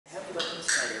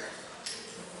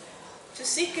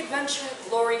seek adventure,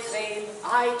 glory, fame,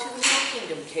 I to the new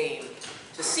kingdom came.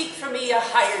 To seek for me a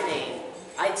higher name.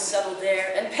 I'd settle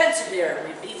there, and pensive there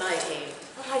would be my aim.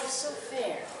 A life so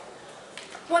fair.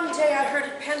 One day I heard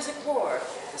at Pensic war,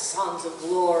 the songs of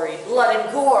glory, blood and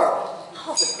gore,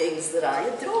 all the things that I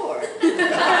adore.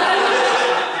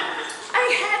 I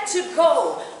had to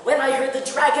go. When I heard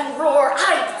the dragon roar,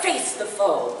 I'd face the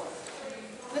foe.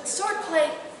 But swordplay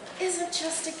isn't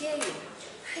just a game.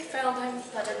 I found I'm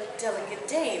but a delicate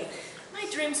dame. My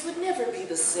dreams would never be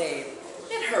the same.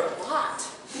 It hurt a lot.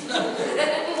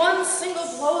 One single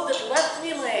blow that left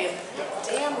me lame.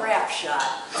 Damn rap shot.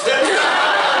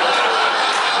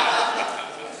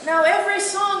 Now every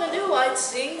song anew I'd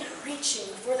sing,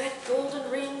 reaching for that golden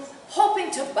ring,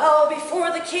 hoping to bow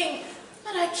before the king,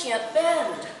 but I can't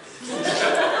bend.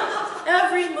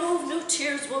 Every move new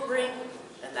tears will bring,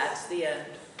 and that's the end.